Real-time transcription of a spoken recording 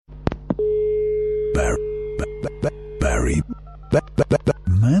Barry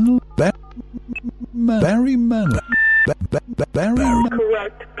Manilow. Barry.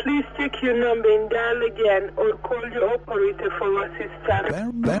 Correct. Please check your number and dial again or call your operator for assistance.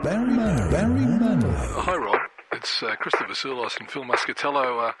 Barry Manilow. Hi, Rob. It's Christopher Soulos and Phil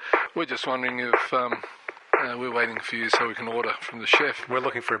Muscatello. We're just wondering if we're waiting for you so we can order from the chef. We're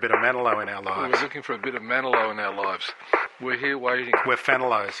looking for a bit of Manilow in our lives. We're looking for a bit of Manilow in our lives. We're here waiting. We're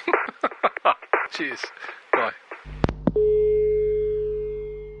Fanilows. Cheers. Bye.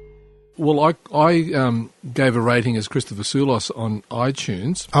 Well, I gave a rating as Christopher Soulos on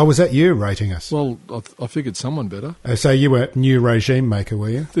iTunes. Oh, was that you rating us? Well, I figured someone better. So you were new regime maker,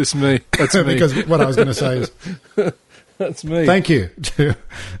 were you? That's me. That's me. Because what I was going to say is... That's me. Thank you to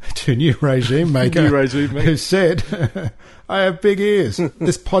new regime maker, who said, I have big ears.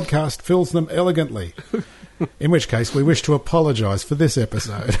 This podcast fills them elegantly. In which case, we wish to apologise for this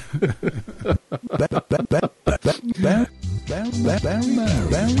episode.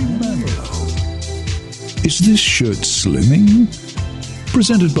 Is this shirt slimming?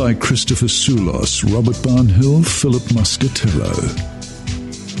 Presented by Christopher Soulos, Robert Barnhill, Philip Muscatello.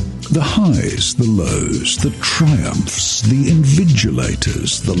 The highs, the lows, the triumphs, the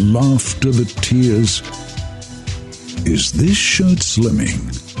invigilators, the laughter, the tears. Is this shirt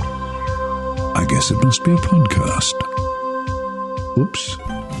slimming? I guess it must be a podcast. Oops.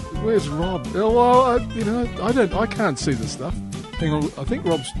 Where's Rob? Oh, well, I can't see the stuff. Hang on, I think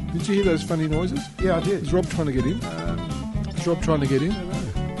Rob's... Did you hear those funny noises? Yeah, I did. Is Rob trying to get in? Is Rob trying to get in?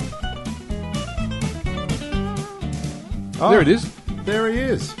 There it is. There he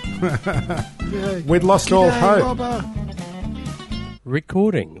is. Yay. We'd lost all hope. Robber.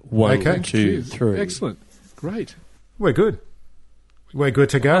 Recording. 1, Okay. 2, 3. Excellent. Great. We're good. We're good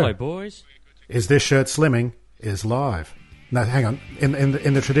to go. Hello, boys. Is This Shirt Slimming is live. No, hang on.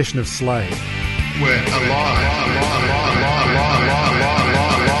 In the tradition of Slade. We're alive.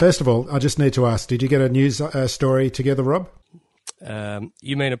 First of all, I just need to ask, did you get a news story together, Rob?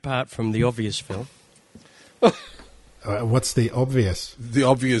 You mean apart from the obvious, Phil? What's the obvious? The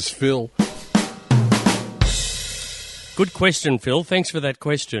obvious Phil. Good question, Phil. Thanks for that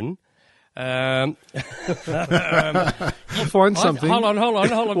question. I'll find something. Hold on.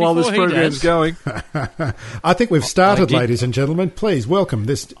 While this program's going. I think we've started, ladies and gentlemen. Please welcome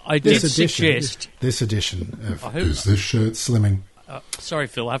this edition. Suggest. This edition of Is This Shirt Slimming. Sorry,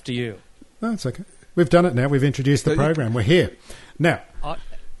 Phil, after you. No, it's okay. We've done it now. We've introduced the program. We're here. Now.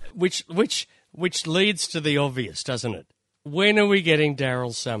 Which leads to the obvious, doesn't it? When are we getting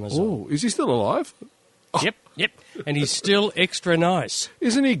Daryl Summers on? Oh, is he still alive? Yep. And he's still extra nice.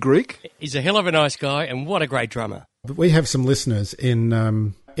 Isn't he Greek? He's a hell of a nice guy, and what a great drummer. We have some listeners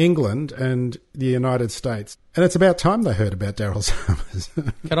in England and the United States, and it's about time they heard about Daryl Summers.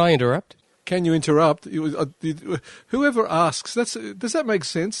 Can I interrupt? Can you interrupt? Whoever asks, does that make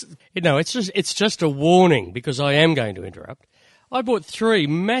sense? No, it's just a warning, because I am going to interrupt. I brought 3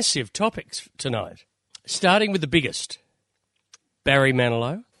 massive topics tonight, starting with the biggest. Barry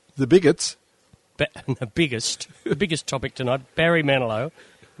Manilow. The bigots? The biggest topic tonight, Barry Manilow.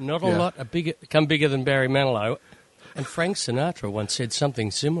 Not a lot come bigger than Barry Manilow. And Frank Sinatra once said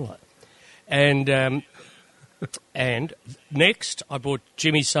something similar. And next, I bought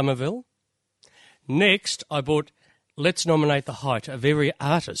Jimmy Somerville. Next, I bought Let's Nominate the Height of Every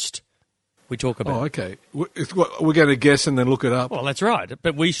Artist we talk about. Oh, okay. We're going to guess and then look it up. Well, that's right.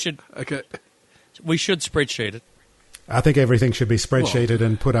 But we should spreadsheet it. I think everything should be spreadsheeted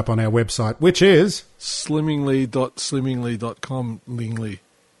and put up on our website, which is... slimmingly.com.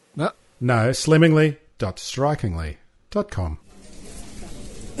 No, slimmingly.strikingly.com.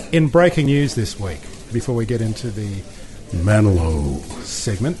 In breaking news this week, before we get into the Manilow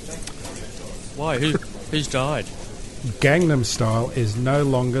segment... Why? Who's died? Gangnam Style is no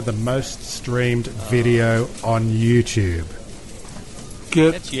longer the most streamed video on YouTube.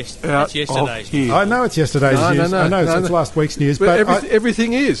 That's yesterday's news. I know it's yesterday's news. I know it's last week's news. But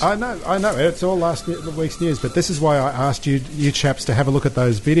everything is. I know. It's all last week's news. But this is why I asked you chaps to have a look at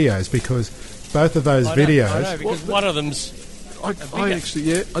those videos, because both of those videos... I know, because one of them's... I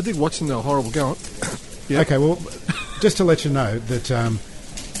did watch them. They were horrible going. Okay, well, just to let you know that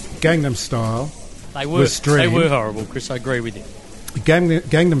Gangnam Style was streamed... They were horrible, Chris. I agree with you.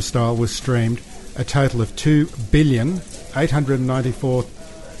 Gangnam Style was streamed a total of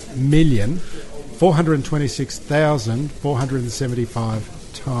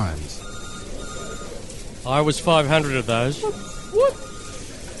 2,894,426,475 times. I was 500 of those. What?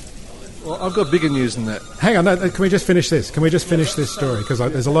 Well, I've got bigger news than that. Hang on, can we just finish this? Can we just finish this story? Because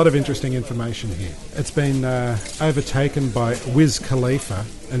there's a lot of interesting information here. It's been overtaken by Wiz Khalifa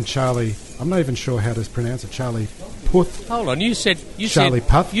and Charlie... I'm not even sure how to pronounce it. Charlie Puth. Hold on, you said Charlie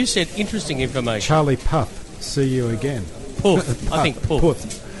Puth. You said interesting information. Charlie Puth. See you again. Puth. I think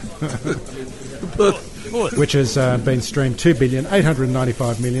Puth. Puth. Which has been streamed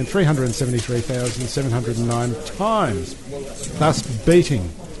 2,895,373,709 times, thus beating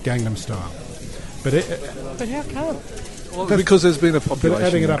Gangnam Style. But how come? Well, because there's been a population. But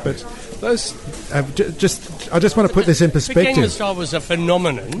adding it up, those. I just want to put this in perspective. Gangnam Style was a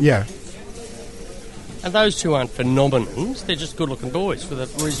phenomenon. Yeah. And those two aren't phenomenons. They're just good-looking boys with a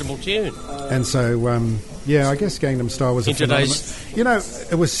reasonable tune. And so, I guess Gangnam Style was a phenomenon. You know,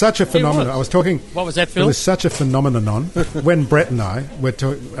 it was such a phenomenon. I was talking... What was that, Phil? It was such a phenomenon when Brett and I were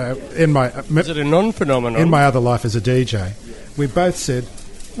talking... Is it a non-phenomenon? In my other life as a DJ, we both said,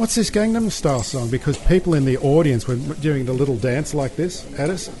 what's this Gangnam Style song? Because people in the audience were doing the little dance like this at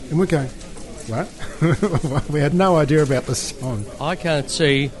us. And we're going, what? We had no idea about the song. I can't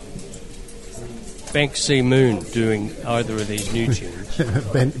see... Banksy Moon doing either of these new tunes.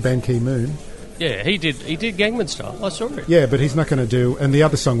 Ban Ki-moon. Yeah, he did Gangnam Style. I saw it. Yeah, but he's not going to do... And the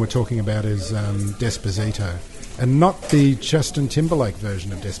other song we're talking about is Despacito. And not the Justin Timberlake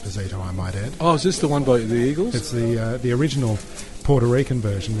version of Despacito, I might add. Oh, is this the one by the Eagles? It's the original Puerto Rican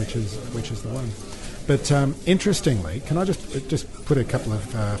version, which is the one. But interestingly, can I just put a couple of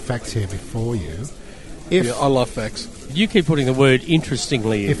facts here before you? Yeah, I love facts. You keep putting the word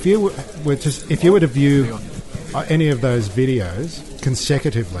interestingly in. If you were to view any of those videos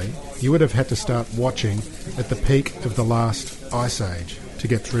consecutively, you would have had to start watching at the peak of the last ice age to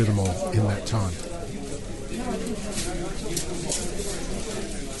get through them all in that time.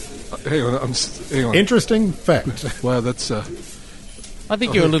 Hang on. Interesting fact. Wow, that's... I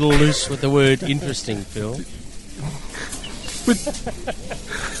think you're a little loose with the word interesting, Phil.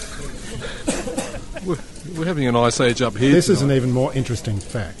 We're having an ice age up here. This is an even more interesting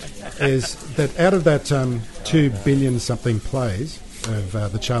fact, is that out of that 2 billion something plays of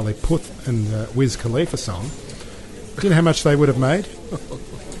the Charlie Puth and Wiz Khalifa song, do you know how much they would have made?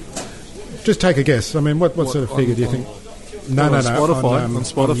 Just take a guess. I mean, what sort of figure do you think? No. Spotify, on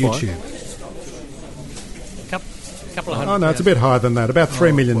Spotify. On YouTube. Couple of hundred. Oh, no, it's a bit higher than that. About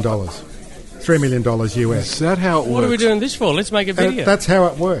 $3 million. $3 million US. Is that how it works? What are we doing this for? Let's make a video. That's how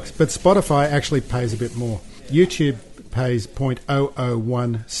it works. But Spotify actually pays a bit more. YouTube pays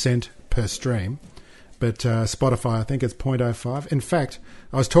 0.001 cent per stream. But Spotify, I think it's 0.05. In fact,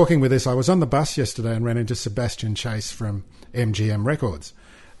 I was talking with this. I was on the bus yesterday and ran into Sebastian Chase from MGM Records.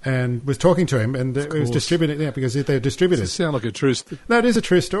 And was talking to him, and it was distributed because they're distributors. Does it sound like a true story? No, it is a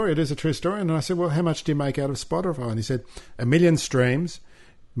true story. It is a true story. And I said, well, how much do you make out of Spotify? And he said, 1 million streams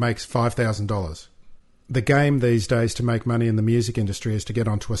makes $5,000. The game these days to make money in the music industry is to get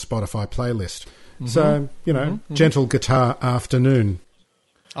onto a Spotify playlist. Mm-hmm. So, gentle guitar afternoon.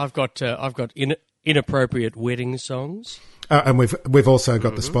 I've got inappropriate wedding songs. And we've also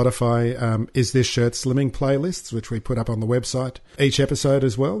got the Spotify Is This Shirt Slimming playlists, which we put up on the website each episode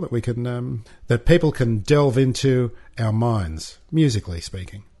as well, that we can that people can delve into our minds, musically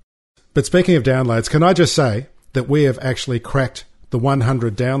speaking. But speaking of downloads, can I just say that we have actually cracked the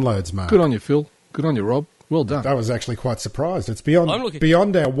 100 downloads mark. Good on you, Phil. Good on you, Rob. Well done. I was actually quite surprised. It's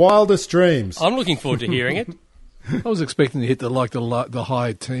beyond our wildest dreams. I'm looking forward to hearing it. I was expecting to hit the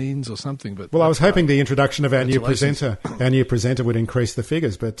high teens or something, but I was hoping the introduction of our new presenter would increase the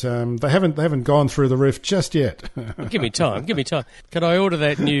figures, but they haven't gone through the roof just yet. Give me time. Can I order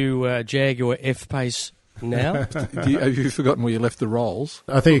that new Jaguar F-Pace now? Have you forgotten where you left the rolls?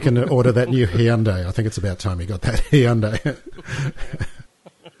 I think you can order that new Hyundai. I think it's about time you got that Hyundai.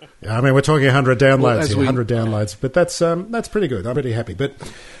 I mean, we're talking 100 downloads here, 100 downloads, but that's pretty good. I'm pretty happy. But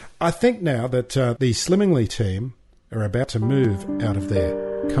I think now that the Slimmingly team are about to move out of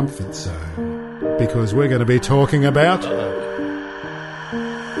their comfort zone, because we're going to be talking about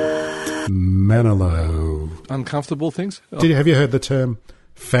Manilow. Uncomfortable things? Oh. Have you heard the term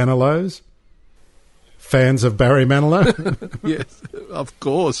Fanilows? Fans of Barry Manilow? Yes, of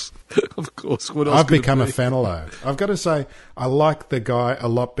course. Of course. What else I've become a Fanilow. I've got to say, I like the guy a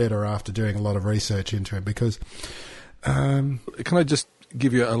lot better after doing a lot of research into him, because... Can I just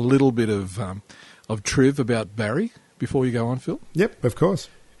give you a little bit of triv about Barry before you go on, Phil? Yep, of course.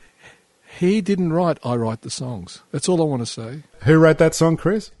 He didn't write I Write the Songs. That's all I want to say. Who wrote that song,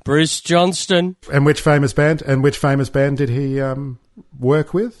 Chris? Bruce Johnston. And which famous band? And which famous band did he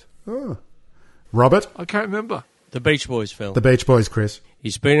work with? Oh. Robert? I can't remember. The Beach Boys, Phil. The Beach Boys, Chris.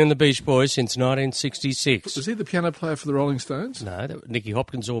 He's been in the Beach Boys since 1966. Was he the piano player for the Rolling Stones? No, that was Nicky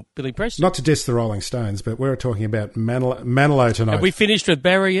Hopkins or Billy Preston. Not to diss the Rolling Stones, but we're talking about Manilow tonight. Have we finished with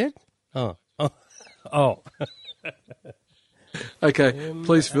Barry yet? Oh. Okay,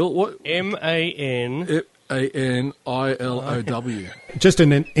 please, Phil. What? M-A-N... Manilow. Just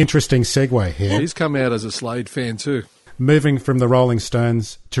an interesting segue here. He's come out as a Slade fan too. Moving from the Rolling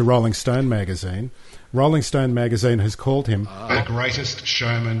Stones to Rolling Stone magazine, Rolling Stone magazine has called him the greatest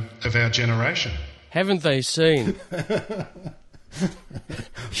showman of our generation. Haven't they seen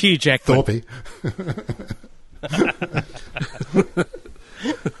Hugh Jackman? Thorpe.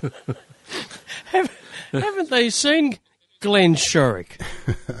 Haven't they seen Glenn Shorrock?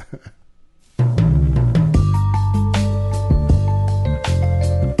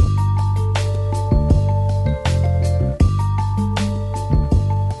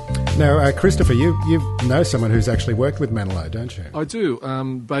 Now, Christopher, you know someone who's actually worked with Manilow, don't you? I do.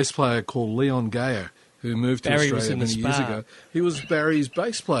 Bass player called Leon Gayer, who moved to Barry Australia was in many the years Spa. ago. He was Barry's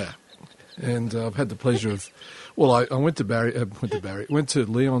bass player, and I've had the pleasure of. Well, I went to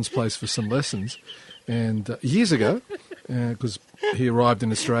Leon's place for some lessons, and years ago, because he arrived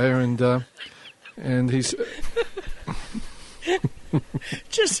in Australia, and he's.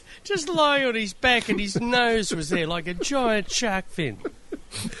 Just lying on his back and his nose was there like a giant shark fin.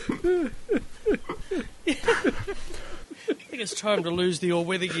 I think it's time to lose the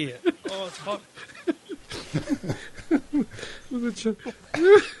all-weather gear. Oh, it's hot.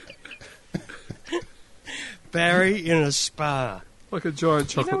 Barry in a spa. Like a giant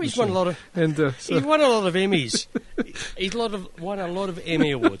chocolate He's won a lot of. He's won a lot of Emmys. He's won a lot of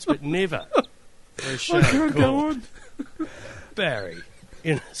Emmy awards, but never for a show can't go called on. Barry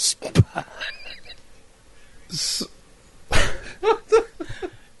in a spa.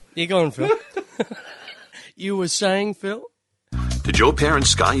 You go on, Phil. You were saying, Phil? Did your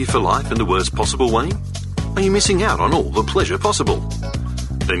parents scar you for life in the worst possible way? Are you missing out on all the pleasure possible?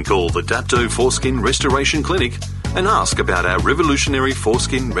 Then call the Dapto Foreskin Restoration Clinic and ask about our revolutionary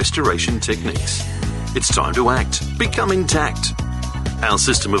foreskin restoration techniques. It's time to act. Become intact. Our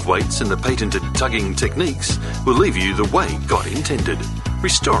system of weights and the patented tugging techniques will leave you the way God intended,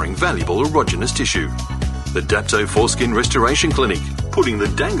 restoring valuable erogenous tissue. The Dapto Foreskin Restoration Clinic, putting the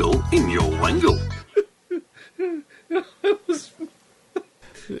dangle in your wangle.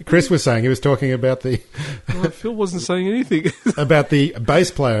 Chris was saying he was talking about the Phil wasn't saying anything. about the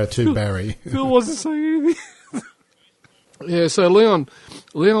bass player to Barry. Phil wasn't saying anything. Yeah, so Leon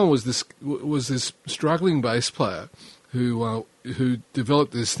was this struggling bass player who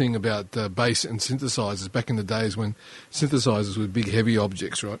developed this thing about bass and synthesizers back in the days when synthesizers were big, heavy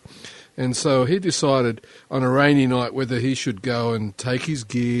objects, right? And so he decided on a rainy night whether he should go and take his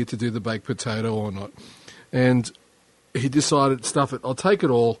gear to do the baked potato or not. And he decided, stuff it, I'll take it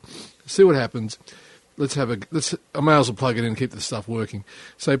all, see what happens. I may as well plug it in and keep the stuff working.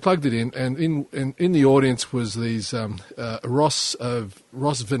 So he plugged it in, and in the audience was these Ross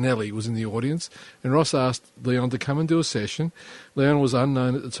Vanelli was in the audience, and Ross asked Leon to come and do a session. Leon was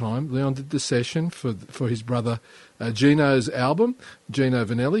unknown at the time. Leon did the session for his brother Gino's album, Gino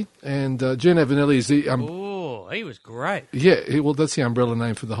Vanelli, and Gino Vanelli is the he was great. yeah, well that's the umbrella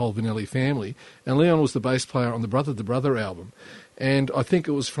name for the whole Vanelli family, and Leon was the bass player on the Brother to Brother album, and I think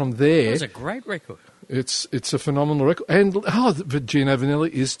it was from there. It was a great record. It's a phenomenal record. And Gino Vanelli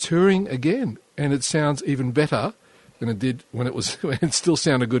is touring again, and it sounds even better than it did when it was. It still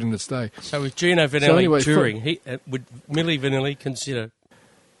sounded good in its day. So with Gino Vanelli touring, would Milli Vanelli consider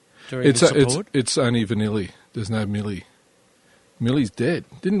touring support? It's only Vanelli. There's no Milli. Milli's dead.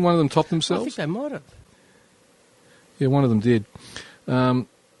 Didn't one of them top I themselves? think they might have. Yeah, one of them did.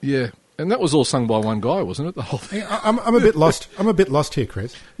 Yeah. And that was all sung by one guy, wasn't it? The whole thing. I'm a bit lost. I'm a bit lost here,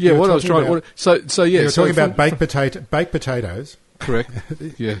 Chris. Yeah, what I was trying. You're talking about baked potatoes. Correct.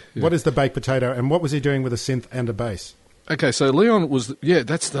 Yeah. What is the baked potato, and what was he doing with a synth and a bass? Okay, so Leon was. Yeah,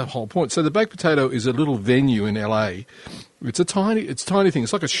 that's the whole point. So the baked potato is a little venue in LA. It's a tiny thing.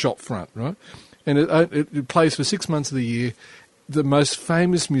 It's like a shop front, right? And it plays for 6 months of the year. The most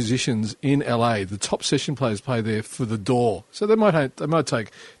famous musicians in LA, the top session players, play there for the door. So they might take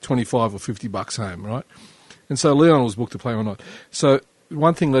 $25 or $50 home, right? And so Leon was booked to play all night. So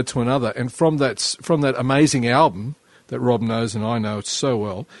one thing led to another, and from that amazing album that Rob knows and I know it so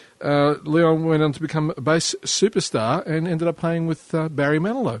well, Leon went on to become a bass superstar and ended up playing with Barry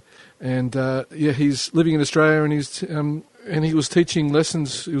Manilow. And he's living in Australia, and he was teaching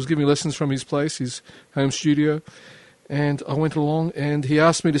lessons. He was giving lessons from his place, his home studio. And I went along, and he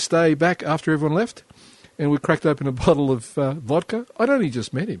asked me to stay back after everyone left, and we cracked open a bottle of vodka. I'd only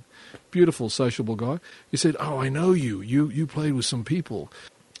just met him. Beautiful, sociable guy. He said, "Oh, I know you. You played with some people."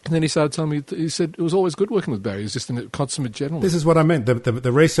 And then he started telling me, he said, it was always good working with Barry. He was just a consummate gentleman. This is what I meant.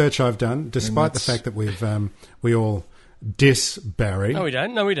 The research I've done, despite the fact that we all diss Barry. No,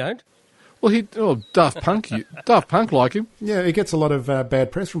 we don't. Well, Daft Punk like him. Yeah, he gets a lot of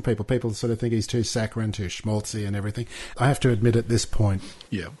bad press from people. People sort of think he's too saccharine, too schmaltzy and everything. I have to admit at this point,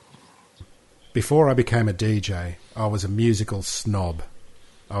 Yeah. before I became a DJ, I was a musical snob.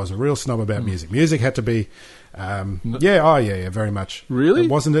 I was a real snob about music. Music had to be, very much. Really? It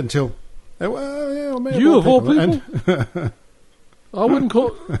wasn't until... man, You of all people? And I wouldn't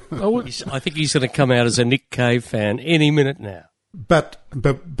call... I think he's going to come out as a Nick Cave fan any minute now. But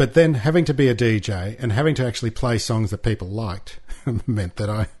then having to be a DJ and having to actually play songs that people liked meant that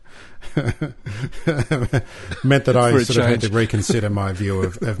I sort of had to reconsider my view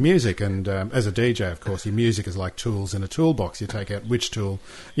of music. And as a DJ, of course, your music is like tools in a toolbox. You take out which tool,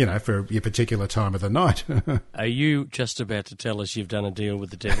 for your particular time of the night. Are you just about to tell us you've done a deal with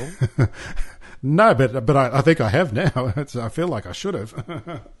the devil? No, but I think I have now. I feel like I should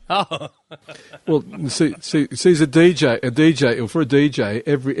have. Oh. Well, see, a DJ, or for a DJ,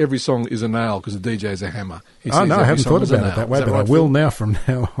 every song is a nail because a DJ is a hammer. I haven't thought about it that way, but I will now from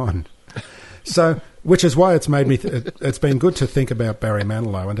now on. So, which is why it's made me. It's been good to think about Barry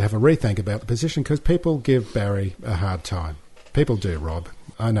Manilow and to have a rethink about the position because people give Barry a hard time. People do, Rob.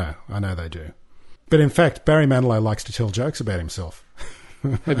 I know they do. But in fact, Barry Manilow likes to tell jokes about himself.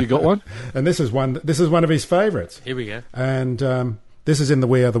 Have you got one? And this is one of his favourites. Here we go. And this is in the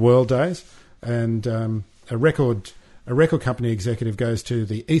We Are the World days. And a record company executive goes to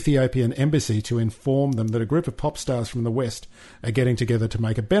the Ethiopian embassy to inform them that a group of pop stars from the West are getting together to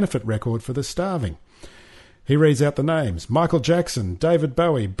make a benefit record for the starving. He reads out the names: Michael Jackson, David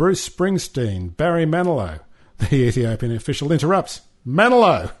Bowie, Bruce Springsteen, Barry Manilow. The Ethiopian official interrupts.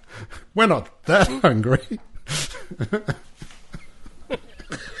 Manilow, we're not that hungry.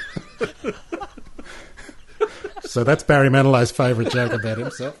 So that's Barry Manilow's favourite joke about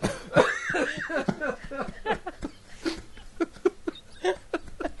himself.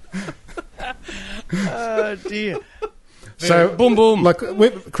 Oh, dear. So, boom, boom. Like,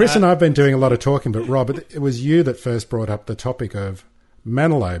 Chris and I have been doing a lot of talking, but Rob, it was you that first brought up the topic of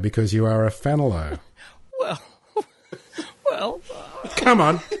Manilow because you are a Fanilow. Well. Come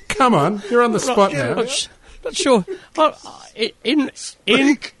on. You're on the spot now. Not sure. In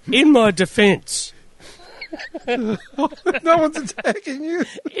my defence. No one's attacking you.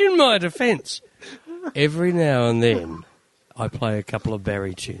 In my defence, every now and then I play a couple of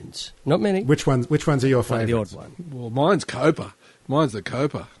Barry tunes. Not many. Which ones are your favourites? The odd one. Well, mine's Copa. Mine's the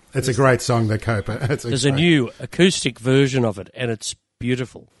Copa. It's a great song, the Copa. There's a new acoustic version of it, and it's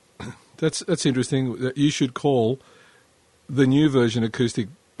beautiful. That's interesting. That you should call the new version acoustic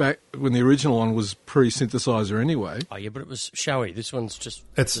back when the original one was pre-synthesizer anyway. Oh yeah, but it was showy. This one's just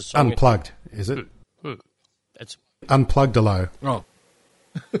it's unplugged, is it? It's unplugged-a-low. Oh.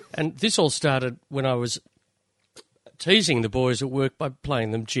 And this all started when I was teasing the boys at work by playing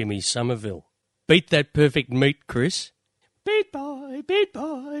them Jimmy Somerville. Beat that perfect meat, Chris. Beat boy, beat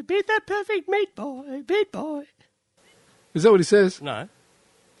that perfect meat boy, beat boy. Is that what he says? No.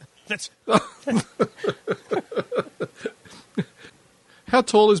 That's... How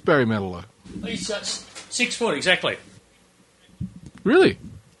tall is Barry Manilow? He's 6 foot, exactly. Really?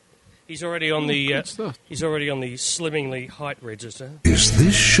 He's already on the slimmingly height register. Is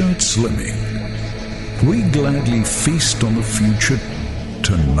this shirt slimming? We gladly feast on the future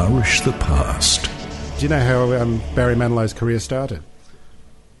to nourish the past. Do you know how Barry Manilow's career started?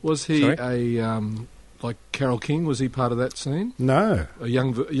 Was he like Carole King? Was he part of that scene? No. A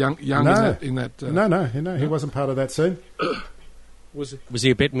young no. in that. No, he wasn't part of that scene. Was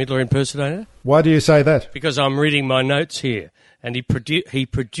he a Bette Midler impersonator? Why do you say that? Because I'm reading my notes here. And he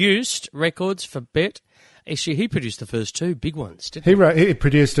produced records for Bette. Actually, he produced the first two big ones, didn't he? He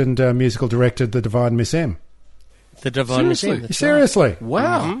produced and musical directed The Divine Miss M. The Divine Miss M. Seriously? Right.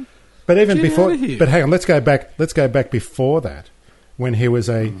 Wow. Mm-hmm. But even before, but hang on, let's go back before that, when he was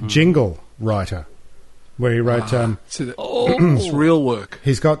a jingle writer, where he wrote. It's real work.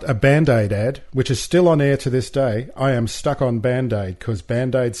 He's got a Band-Aid ad, which is still on air to this day. I am stuck on Band-Aid because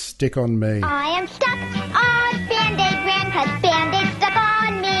Band-Aids stick on me. I am stuck on Band-Aid brand because Band-Aid stuck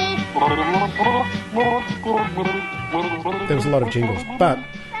on me. There was a lot of jingles, but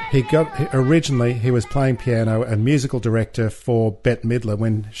originally he was playing piano and musical director for Bette Midler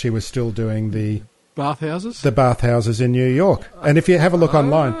when she was still doing the bathhouses in New York. And if you have a look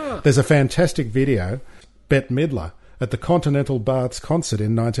online, there's a fantastic video, Bette Midler at the Continental Baths concert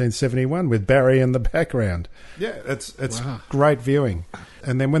in 1971 with Barry in the background. Yeah, it's great viewing.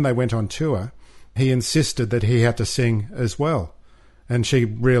 And then when they went on tour, he insisted that he had to sing as well. And she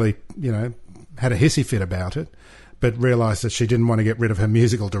really, had a hissy fit about it, but realised that she didn't want to get rid of her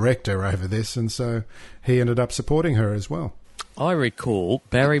musical director over this, and so he ended up supporting her as well. I recall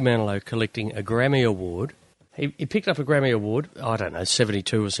Barry Manilow collecting a Grammy Award. He picked up a Grammy Award, I don't know,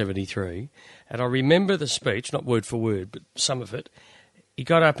 72 or 73, and I remember the speech, not word for word, but some of it. He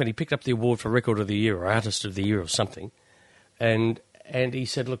got up and he picked up the award for Record of the Year or Artist of the Year or something, and he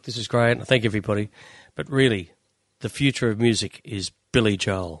said, look, this is great, and I thank everybody, but really, the future of music is Billy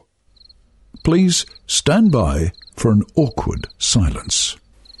Joel. Please stand by for an awkward silence.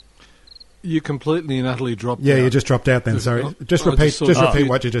 You completely and utterly dropped out. Yeah, you just dropped out then, sorry. Just repeat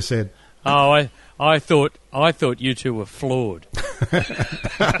what you just said. Oh, I thought you two were flawed.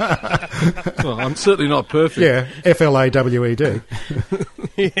 Well, I'm certainly not perfect. Yeah, FLAWED.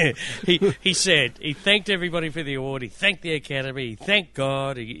 Yeah, he said, he thanked everybody for the award, he thanked the Academy, he thanked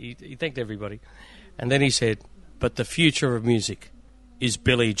God, he thanked everybody. And then he said, but the future of music is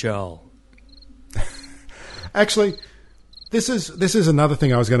Billy Joel. Actually, this is another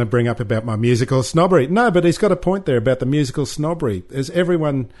thing I was going to bring up about my musical snobbery. No, but he's got a point there about the musical snobbery. As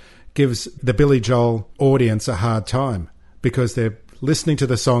everyone gives the Billy Joel audience a hard time because they're listening to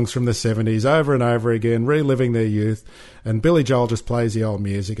the songs from the 70s over and over again, reliving their youth, and Billy Joel just plays the old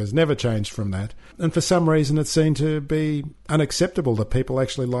music, has never changed from that. And for some reason it's seen to be unacceptable that people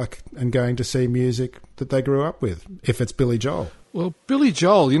actually like and going to see music that they grew up with, if it's Billy Joel. Well, Billy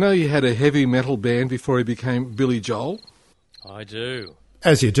Joel, you know he had a heavy metal band before he became Billy Joel? I do.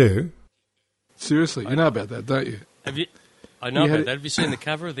 As you do. Seriously, you know about that, don't you? Have you? I know about that. Have you seen the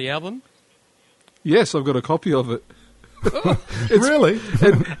cover of the album? Yes, I've got a copy of it. Really?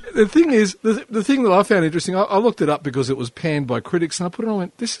 And the thing is, the thing that I found interesting, I looked it up because it was panned by critics, and I put it on and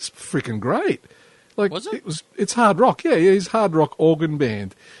went, this is freaking great. Like, was it? It's hard rock. Yeah, he's hard rock organ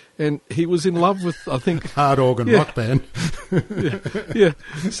band. And he was in love with, I think... hard organ rock band. yeah.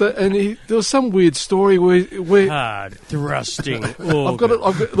 So, and there was some weird story where hard thrusting.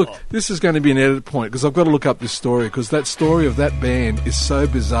 Look, this is going to be an edit point because I've got to look up this story because that story of that band is so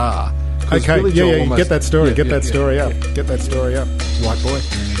bizarre. Okay, get that story. Get that story up. Get that story up, white boy.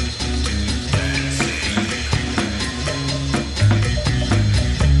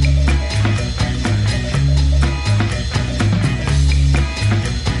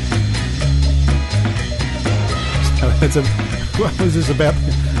 What was this about?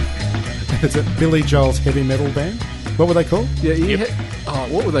 It's a Billy Joel's heavy metal band. What were they called? Yeah,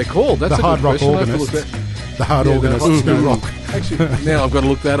 what were they called? That's the hard rock organists. The hard organists do rock. Actually, now I've got to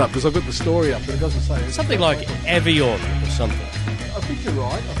look that up because I've got the story up, but it doesn't say it. Something like Avion or something. I think you're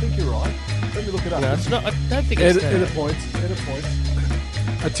right. Let me look it up. No, it's not. I don't think it's Edit points.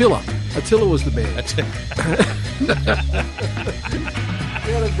 Attila was the band.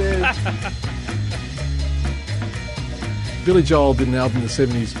 Billy Joel did an album in the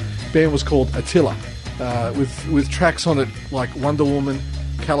 70s. Band was called Attila, with tracks on it like Wonder Woman,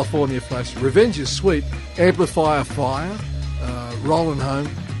 California Flash, Revenge is Sweet, Amplifier Fire, Rollin' Home,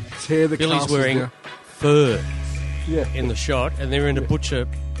 Tear the Billy's Castles wearing Down. fur in the shot, and they're in a butcher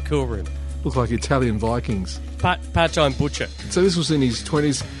cool room. Looks like Italian Vikings. Part-time butcher. So this was in his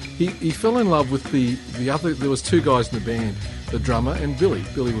 20s. He fell in love with the other... There was two guys in the band, the drummer and Billy.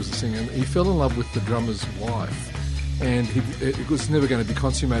 Billy was the singer. And he fell in love with the drummer's wife. And it was never going to be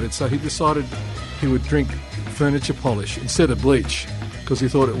consummated, so he decided he would drink furniture polish instead of bleach because he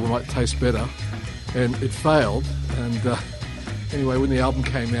thought it might taste better, and it failed. And anyway, when the album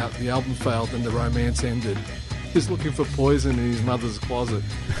came out, the album failed and the romance ended. He was looking for poison in his mother's closet,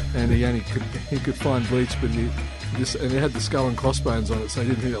 and he could find bleach, but and it had the skull and crossbones on it, so he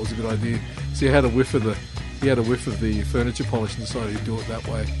didn't think that was a good idea. So he had a whiff of the furniture polish and decided he'd do it that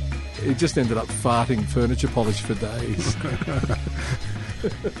way. He just ended up farting furniture polish for days.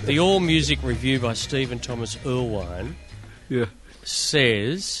 The All Music review by Stephen Thomas Erlewine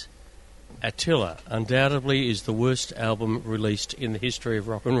says Attila undoubtedly is the worst album released in the history of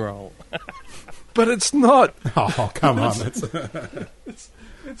rock and roll. But it's not. Oh, come on.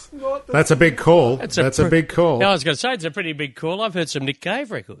 It's not. That's a big call. That's a big call. Yeah, I was going to say, it's a pretty big call. I've heard some Nick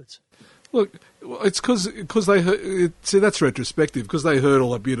Cave records. Look, it's because they heard... See, that's retrospective, because they heard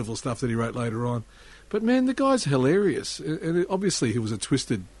all that beautiful stuff that he wrote later on. But, man, the guy's hilarious. And obviously he was a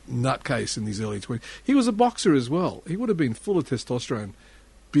twisted nutcase in his early 20s. He was a boxer as well. He would have been full of testosterone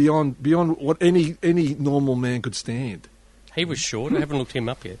beyond what any normal man could stand. He was short. I haven't looked him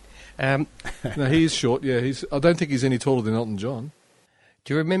up yet. No, he is short, yeah. I don't think he's any taller than Elton John.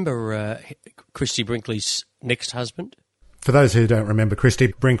 Do you remember Christy Brinkley's next husband? For those who don't remember, Christy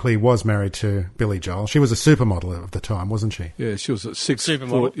Brinkley was married to Billy Joel. She was a supermodel of the time, wasn't she? Yeah, she was a 6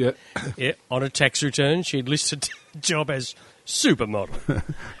 supermodel. Foot, yeah. Yeah, on a tax return, she'd listed a job as supermodel.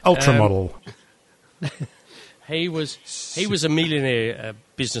 Ultramodel. He was a millionaire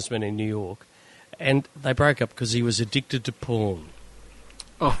businessman in New York, And they broke up because he was addicted to porn.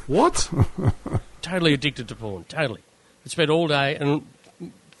 Oh, what? Totally addicted to porn, totally. He spent all day and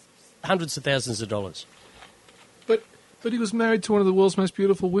hundreds of thousands of dollars. But he was married to one of the world's most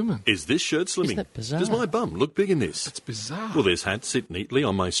beautiful women. Is this shirt slimming? Isn't that bizarre? Does my bum look big in this? That's bizarre. Will this hat sit neatly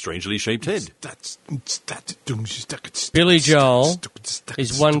on my strangely shaped head? Billy Joel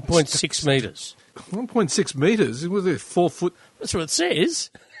is 1.6 metres. 1.6 metres? Was it 4 foot? That's what it says.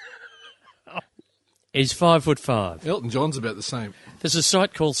 He's 5'5". Elton John's about the same. There's a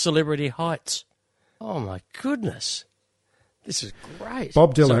site called Celebrity Heights. Oh, my goodness. This is great.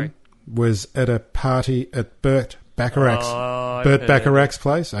 Bob Dylan Sorry. was at a party at Burt Bacharach's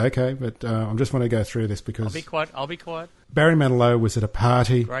place. Okay, but I just want to go through this because... I'll be quiet. Barry Manilow was at a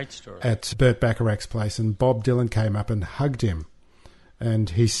party Great story. at Burt Bacharach's place, and Bob Dylan came up and hugged him.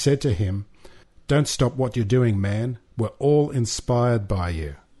 And he said to him, "Don't stop what you're doing, man. We're all inspired by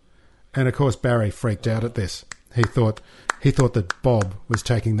you." And, of course, Barry freaked out at this. He thought that Bob was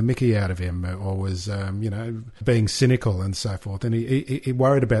taking the mickey out of him or was, being cynical and so forth. And he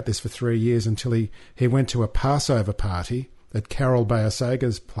worried about this for 3 years until he went to a Passover party at Carol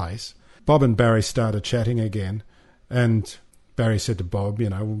Bayosega's place. Bob and Barry started chatting again, and Barry said to Bob,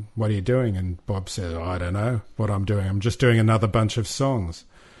 "What are you doing?" And Bob said, "I don't know what I'm doing. I'm just doing another bunch of songs."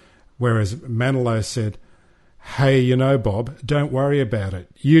 Whereas Manilow said, "Hey, Bob, don't worry about it.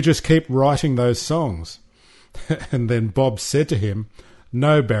 You just keep writing those songs." And then Bob said to him,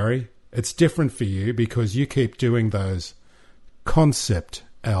 "No, Barry, it's different for you because you keep doing those concept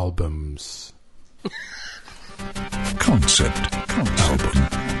albums." Concept album.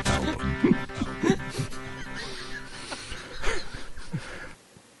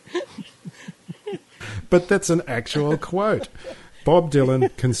 But that's an actual quote. Bob Dylan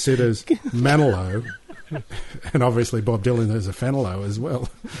considers Manilow, and obviously Bob Dylan is a Fanilow as well,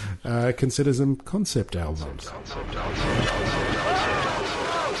 considers them concept albums.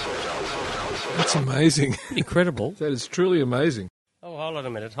 That's amazing. Incredible. That is truly amazing. Oh, hold on a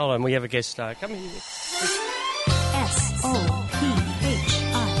minute. Hold on. We have a guest star. Come here.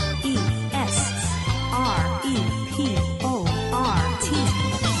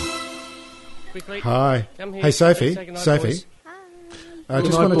 SOPHREPORT. Quickly. Hi. Come here. Hey, Sophie. Say goodnight, Sophie. boys. I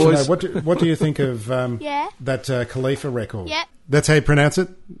just Good night, wanted to know, boys. what do you think of Yeah. that Khalifa record? Yep. That's how you pronounce it?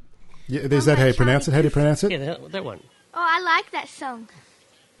 Yeah, is that how you pronounce it? How do you pronounce it? Yeah, that one. Oh, I like that song.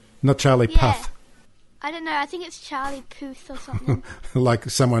 Not Charlie Yeah. Puth. I don't know. I think it's Charlie Puth or something. Like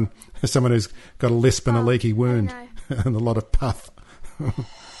someone who's got a lisp and a leaky wound know. and a lot of puff. SOPHREPORT.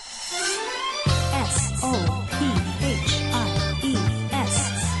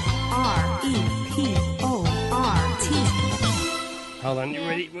 Hold on. You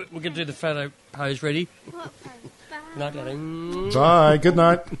ready? We're going to do the photo pose. Ready? What? Night, darling. Bye. Good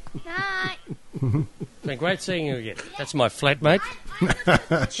night. Night. It's been great seeing you again. That's my flatmate.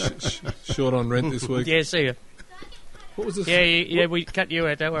 Short on rent this week. Yeah, see you. What was this? Yeah, we cut you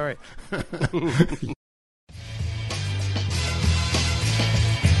out. Don't worry.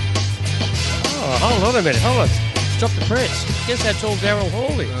 Oh, hold on a minute. Hold on. Stop the press. Guess how tall Daryl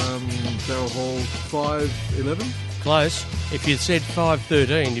Hall is? Daryl Hall, 5'11". Close. If you'd said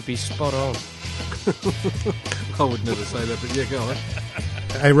 5'13", you'd be spot on. I would never say that, but yeah, go on.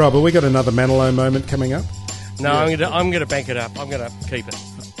 Hey, Rob, have we got another Manilow moment coming up? No, I'm going to bank it up. I'm going to keep it.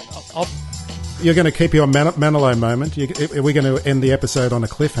 You're going to keep your Manilow moment? Are we going to end the episode on a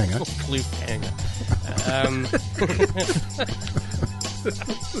cliffhanger? Cliffhanger.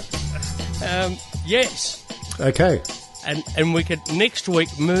 Yes. Okay. And we could next week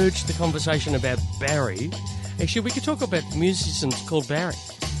merge the conversation about Barry. Actually, we could talk about musicians called Barry.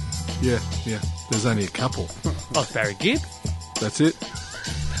 Yeah. There's only a couple. Oh, Barry Gibb. That's it.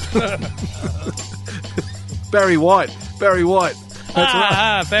 Barry White. Barry White. That's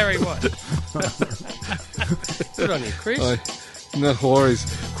right. Barry White. Good on you, Chris. No worries.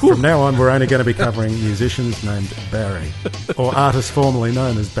 From now on, we're only going to be covering musicians named Barry, or artists formerly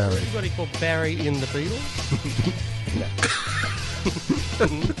known as Barry. Anybody called Barry in the Beatles? No.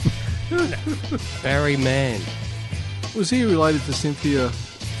 Barry Mann. Was he related to Cynthia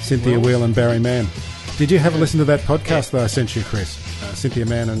Wheel and Barry Mann. Did you have a listen to that podcast that I sent you, Chris? Cynthia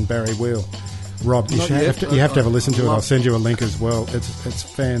Mann and Barry Wheel. Rob, you have to have a listen to it. I'll send you a link as well. It's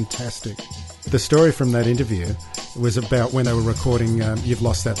fantastic. The story from that interview was about when they were recording You've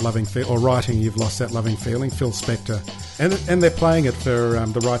Lost That Loving Feeling, or writing You've Lost That Loving Feeling, Phil Spector. And they're playing it for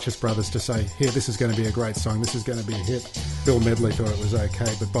the Righteous Brothers to say, here, this is going to be a great song, this is going to be a hit. Bill Medley thought it was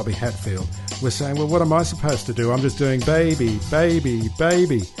okay, but Bobby Hatfield was saying, well, what am I supposed to do? I'm just doing baby, baby,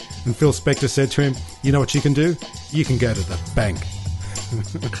 baby. And Phil Spector said to him, you know what you can do? You can go to the bank. You've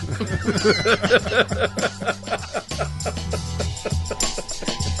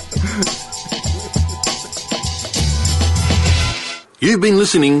been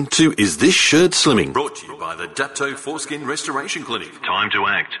listening to Is This Shirt Slimming? Brought to you by the Dapto Foreskin Restoration Clinic. Time to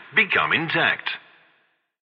act. Become intact.